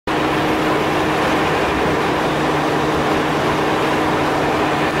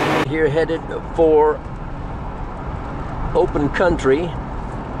here headed for open country,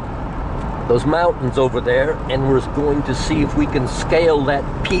 those mountains over there, and we're going to see if we can scale that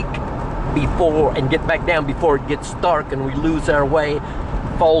peak before and get back down before it gets dark and we lose our way,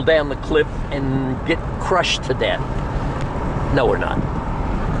 fall down the cliff and get crushed to death. No, we're not.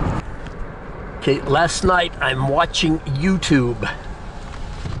 Okay, last night I'm watching YouTube,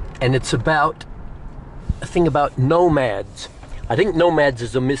 and it's about a thing about nomads. I think nomads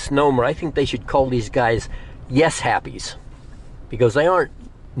is a misnomer. I think they should call these guys yes happies, because they aren't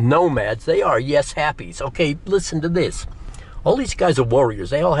nomads, they are yes happies. Okay, listen to this. All these guys are warriors.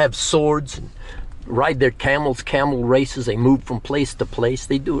 They all have swords and ride their camels, camel races. They move from place to place.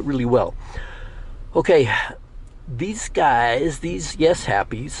 They do it really well. Okay, these guys, these yes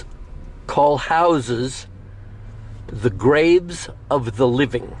happies, call houses the graves of the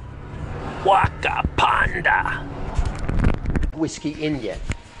living. Waka Panda. Whiskey in yet.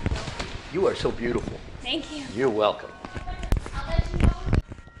 You are so beautiful. Thank you. You're welcome. I'll let you know.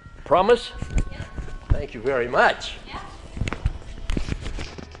 Promise? Yep. Thank you very much. Yeah.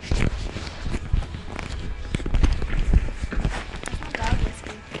 That's not dog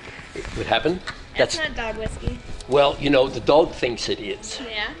whiskey. What happened? That's not dog whiskey. Well, you know, the dog thinks it is.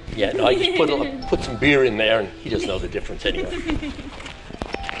 Yeah? Yeah, no, I just put some beer in there, and he doesn't know the difference anyway.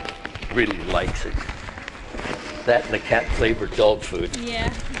 Really likes it. That and the cat-flavored dog food. Yeah.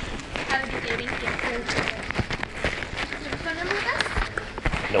 Have a good day. Thank you. Do you have a phone number with us?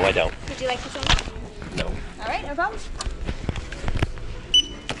 No, I don't. Would you like to send? No. All right, no problem.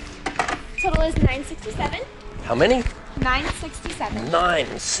 Total is $967. How many? $967.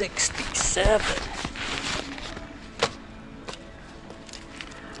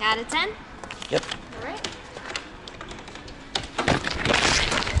 $967. Out of 10? Yep. All right.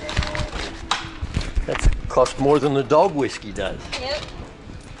 That's cost more than the dog whiskey does. Yep.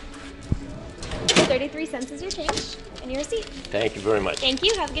 33 cents is your change and your receipt. Thank you very much. Thank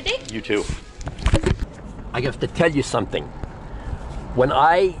you. Have a good day. You too. I have to tell you something. When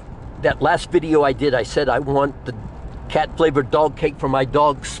that last video I did, I said I want the cat-flavored dog cake for my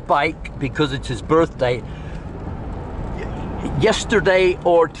dog Spike because it's his birthday. Yesterday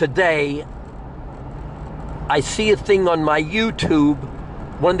or today, I see a thing on my YouTube,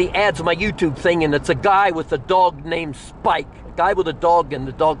 one of the ads on my YouTube thing, and it's a guy with a dog named Spike. A guy with a dog and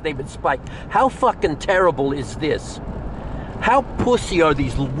the dog named Spike. How fucking terrible is this? How pussy are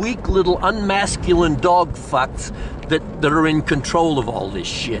these weak little unmasculine dog fucks that are in control of all this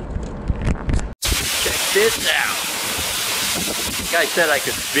shit? Check this out. The guy said I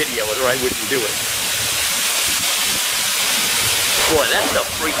could video it or I wouldn't do it. Boy, that's a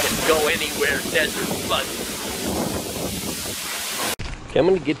freaking go anywhere desert bug. Okay, I'm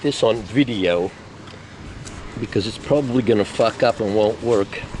gonna get this on video because it's probably gonna fuck up and won't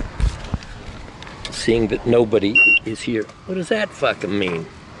work. Seeing that nobody is here. What does that fucking mean?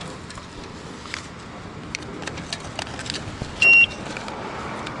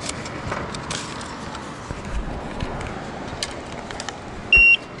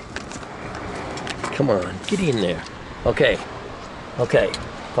 Come on, get in there. Okay, okay,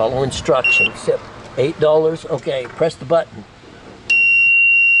 follow instructions. $8, okay, press the button.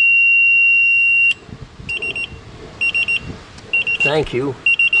 Thank you.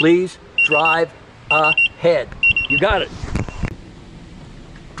 Please drive ahead. You got it.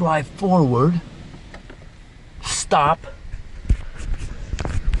 Drive forward. Stop.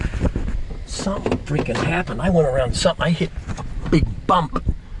 Something freaking happened. I went around something. I hit a big bump.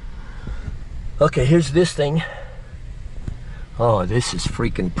 Okay, here's this thing. Oh, this is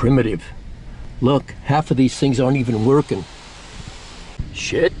freaking primitive. Look, half of these things aren't even working.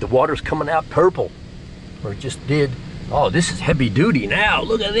 Shit, the water's coming out purple. Or it just did. Oh, this is heavy duty now.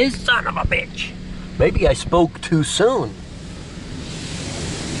 Look at this son of a bitch. Maybe I spoke too soon.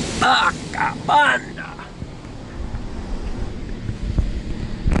 Acabanda.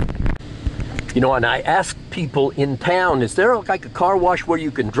 You know, and I asked people in town, is there like a car wash where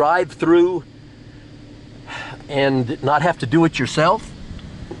you can drive through and not have to do it yourself?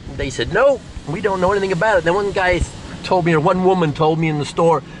 They said, no, we don't know anything about it. Then one guy told me, or one woman told me in the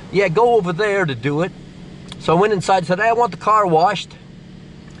store, yeah, go over there to do it. So I went inside and said, hey, I want the car washed.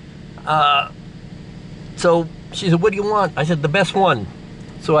 So she said, what do you want? I said, the best one.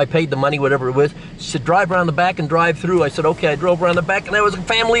 So I paid the money, whatever it was. She said, drive around the back and drive through. I said, okay. I drove around the back and there was a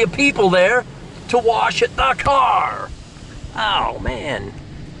family of people there to wash the car. Oh, man.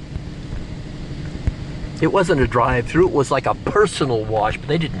 It wasn't a drive-through, it was like a personal wash, but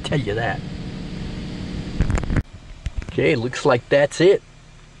they didn't tell you that. Okay, looks like that's it.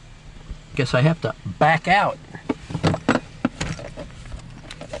 Guess I have to back out.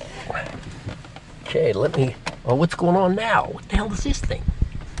 Okay, let me, oh, what's going on now? What the hell is this thing?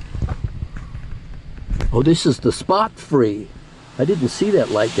 Oh, this is the spot free. I didn't see that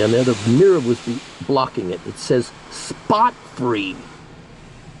light down there. The mirror was blocking it. It says spot free.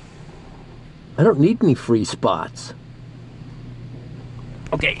 I don't need any free spots.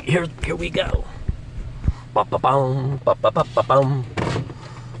 Okay, here we go. Ba-ba-bum, ba-ba-ba-ba-bum.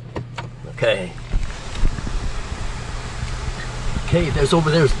 Okay. Okay, there's over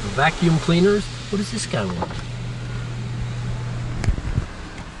there's the vacuum cleaners. What does this guy want?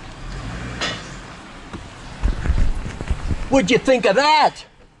 What'd you think of that?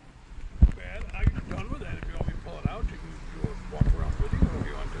 Man, I'm done with that. If you want me to pull it out, you can go walk around with you if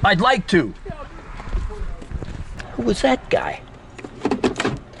you want to. I'd like to. Yeah, Who was that guy?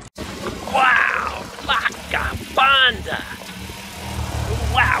 Wow, Vaca Banda.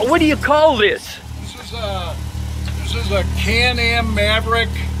 Wow, what do you call this? This is a Can-Am Maverick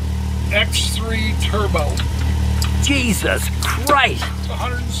X3 Turbo. Jesus Christ. It's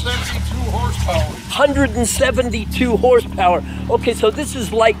 172 horsepower. 172 horsepower. Okay, so this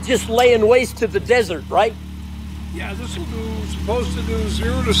is like just laying waste to the desert, right? Yeah, this will supposed to do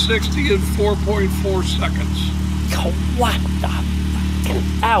 0 to 60 in 4.4 seconds. Oh, what the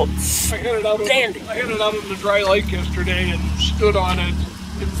fucking outstanding. I had it out in the dry lake yesterday and stood on it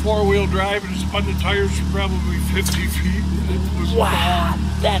in four-wheel drive and spun the tires for probably 50 feet. It was Wow,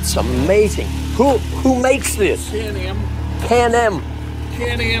 that's amazing. Who makes this? Can-Am. Can-Am.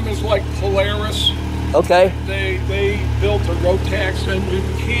 Can-Am is like Polaris. Okay. They built a Rotax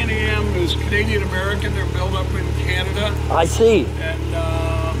engine. Can-Am is Canadian American. They're built up in Canada, I see. and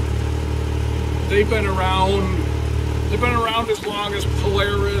they've been around. They've been around as long as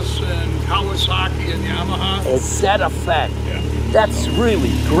Polaris and Kawasaki and Yamaha. Is that a fact? Yeah. That's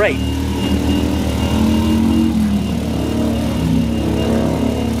really great.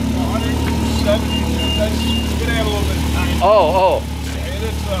 172. That's gonna add a little bit of time. Oh. And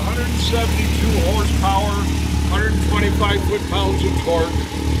it's 172 horsepower, 125 foot-pounds of torque.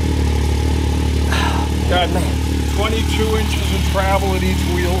 Got 22 inches of travel at each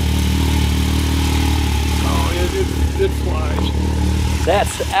wheel. Oh, it flies.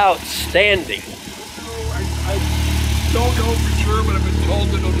 That's outstanding. I don't know for sure, but I've been told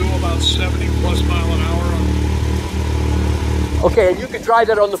that it'll do about 70 plus mile an hour. Okay, and you can drive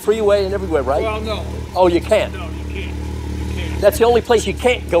that on the freeway and everywhere, right? Well, no. Oh, you can't. No, you can't. You can't. That's the only place you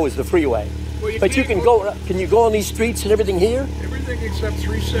can't go is the freeway. Well, But you can go. Can you go on these streets and everything here? Everything except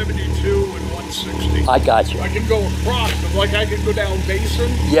 372 and 160. I got you. I can go across them, like I can go down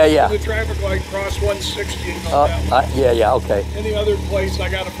Basin. Yeah. The traffic light cross 160 and go that way. Yeah, okay. Any other place, I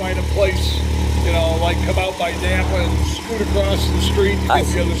got to find a place, you know, like come out by Napa and scoot across the street to get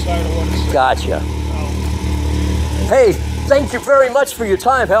the other side of 160. Gotcha. Hey, thank you very much for your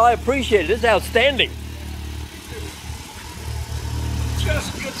time, pal. I appreciate it. It's outstanding.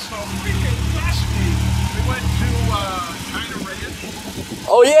 Just get so freaking dusty. We went to China Ranch.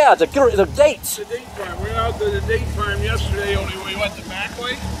 Oh yeah, the dates. The date farm. We were out to the date farm yesterday, only we went the back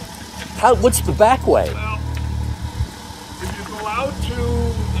way. What's the back way? Well, if you go out to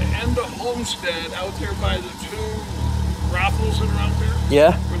the end of Homestead, out there by the two brothels that are out there,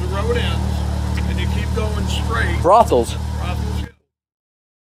 Yeah. where the road ends, and you keep going straight. Brothels. Brothels, yeah.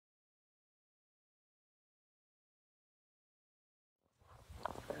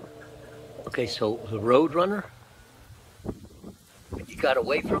 Okay, so the Road Runner. You got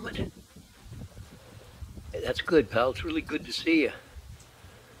away from it? That's good, pal. It's really good to see you.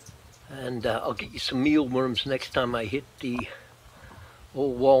 And I'll get you some mealworms next time I hit the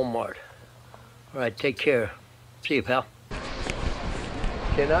old Walmart. All right, take care. See you, pal.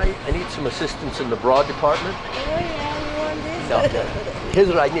 I need some assistance in the broad department. Oh yeah, you want this? No. Here's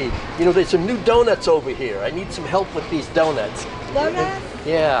what I need. You know, there's some new donuts over here. I need some help with these donuts. Donuts?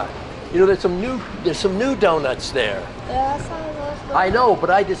 Yeah. You know, there's some new donuts there. Yeah, some of those donuts. I know, but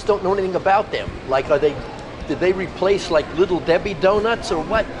I just don't know anything about them. Like, did they replace like Little Debbie donuts or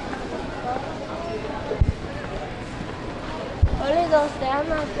what? Only those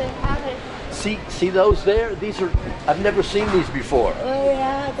donuts they have it. See those there? I've never seen these before. Oh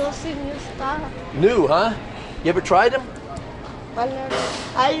yeah, those are new stuff. New, huh? You ever tried them?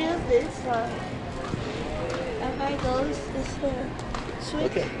 I use this one. I buy those, this one. Sweet.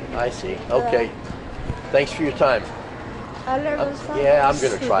 Okay, I see. Okay. Thanks for your time. I learned some. Yeah, I'm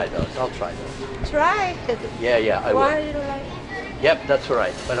gonna try those. I'll try those. Try. Yeah, I will. Why do you like Yep, that's all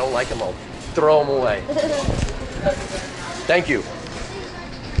right. If I don't like them, I'll throw them away. Thank you.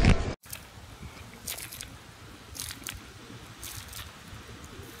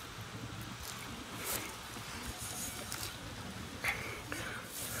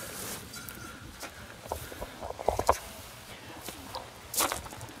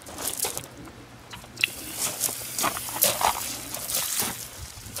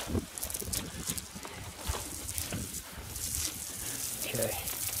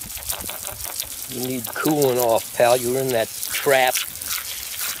 You need cooling off, pal. You were in that trap.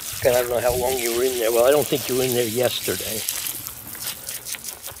 God, I don't know how long you were in there. Well, I don't think you were in there yesterday.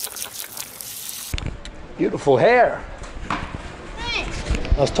 Beautiful hair.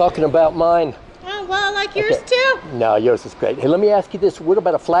 Thanks. I was talking about mine. Oh, well, I like yours too. No, yours is great. Hey, let me ask you this. What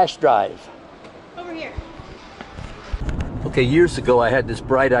about a flash drive? Over here. Okay, years ago I had this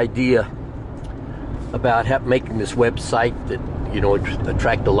bright idea about making this website that, you know, would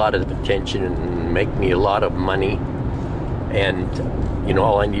attract a lot of attention and make me a lot of money. And, you know,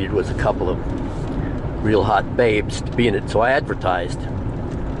 all I needed was a couple of real hot babes to be in it. So I advertised.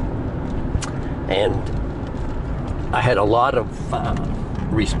 And I had a lot of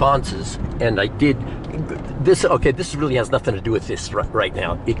responses, and I did this. Okay, this really has nothing to do with this right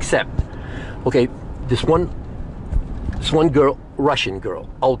now, except, okay, this one girl, Russian girl,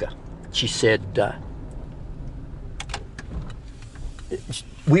 Olga, she said,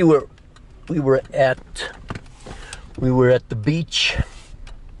 we were at the beach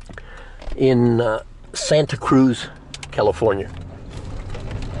in Santa Cruz, California.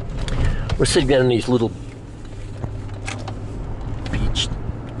 We're sitting down in these little beach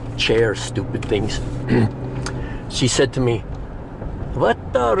chairs, stupid things. She said to me, "What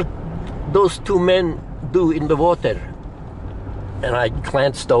are those two men do in the water?" And I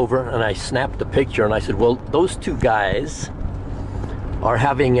glanced over and I snapped a picture and I said, "Well, those two guys are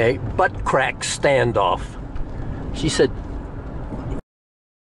having a butt crack standoff." She said,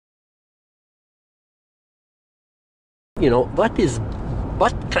 "You know, what is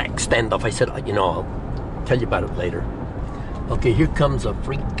butt crack standoff?" I said, "You know, I'll tell you about it later." Okay, here comes a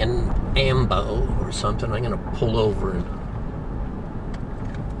freaking ambo or something. I'm gonna pull over and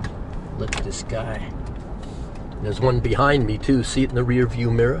let this guy. There's one behind me too. See it in the rear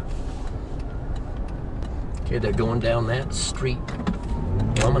view mirror? Okay, they're going down that street.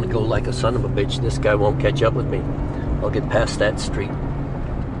 Well, I'm gonna go like a son of a bitch. This guy won't catch up with me. I'll get past that street.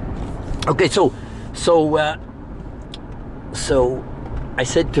 Okay, so I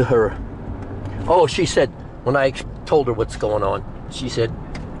said to her, oh, she said, when I told her what's going on, she said,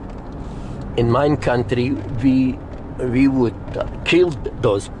 in my country, we would kill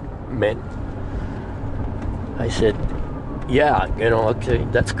those men. I said, yeah, you know, okay,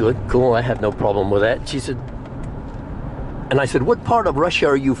 that's good, cool, I have no problem with that. She said, and I said, what part of Russia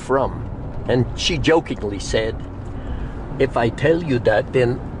are you from? And she jokingly said, if I tell you that,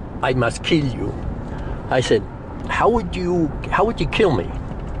 then I must kill you. I said, how would you kill me?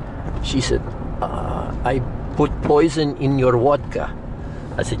 She said, I put poison in your vodka.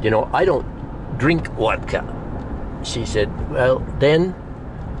 I said, you know, I don't drink vodka. She said, well, then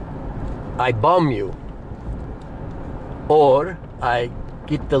I bomb you. Or I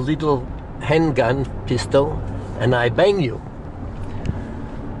get the little handgun pistol and I bang you.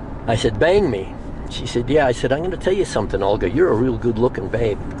 I said, bang me. She said, yeah. I said, I'm going to tell you something, Olga. You're a real good-looking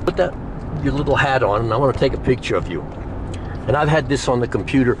babe. Put your little hat on, and I want to take a picture of you. And I've had this on the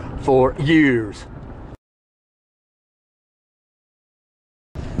computer for years.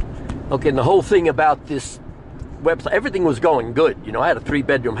 Okay, and the whole thing about this website, everything was going good. You know, I had a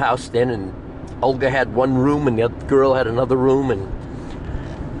 3-bedroom house then, and Olga had one room, and the other girl had another room, and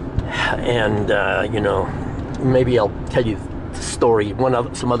you know, maybe I'll tell you the story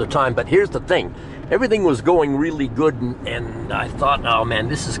some other time. But here's the thing. Everything was going really good, and I thought, oh man,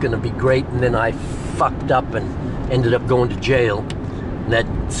 this is going to be great. And then I fucked up and ended up going to jail, and that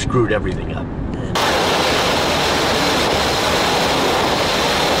screwed everything up.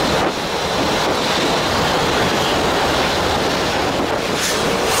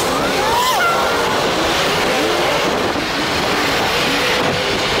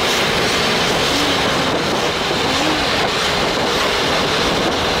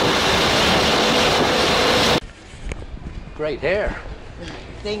 Great hair.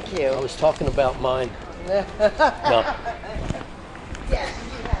 Thank you. I was talking about mine. No. Yes,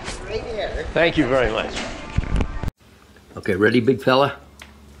 you have great hair. Thank you very much. Okay, ready, big fella?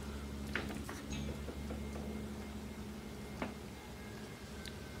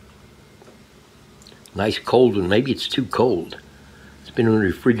 Nice cold one. Maybe it's too cold. It's been in the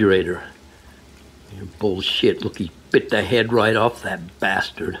refrigerator. Bullshit. Look, he bit the head right off that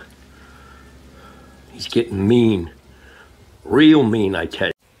bastard. He's getting mean. Real mean, I tell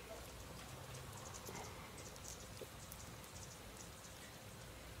you.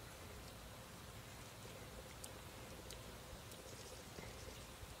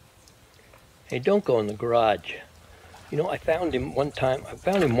 Hey, don't go in the garage. You know, I found him one time. I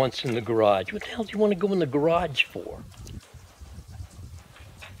found him once in the garage. What the hell do you want to go in the garage for?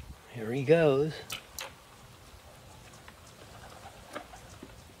 Here he goes.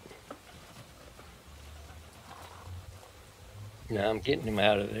 Now I'm getting him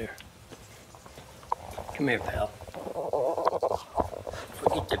out of there. Come here, pal.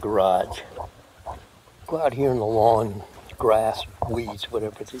 Forget the garage. Go out here in the lawn, grass, weeds,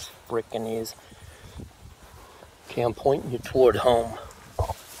 whatever this frickin' is. Okay, I'm pointing you toward home.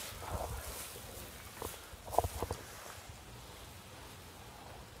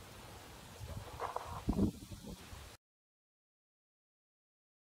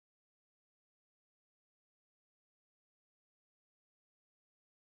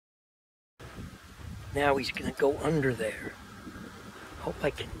 Now he's gonna go under there. Hope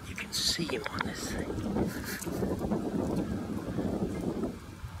you can see him on this thing.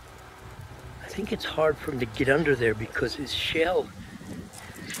 I think it's hard for him to get under there because his shell.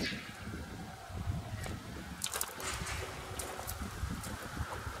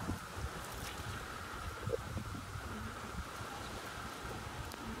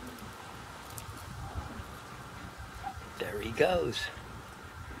 There he goes.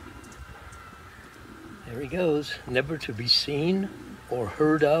 There he goes, never to be seen or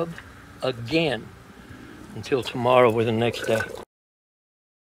heard of again until tomorrow or the next day.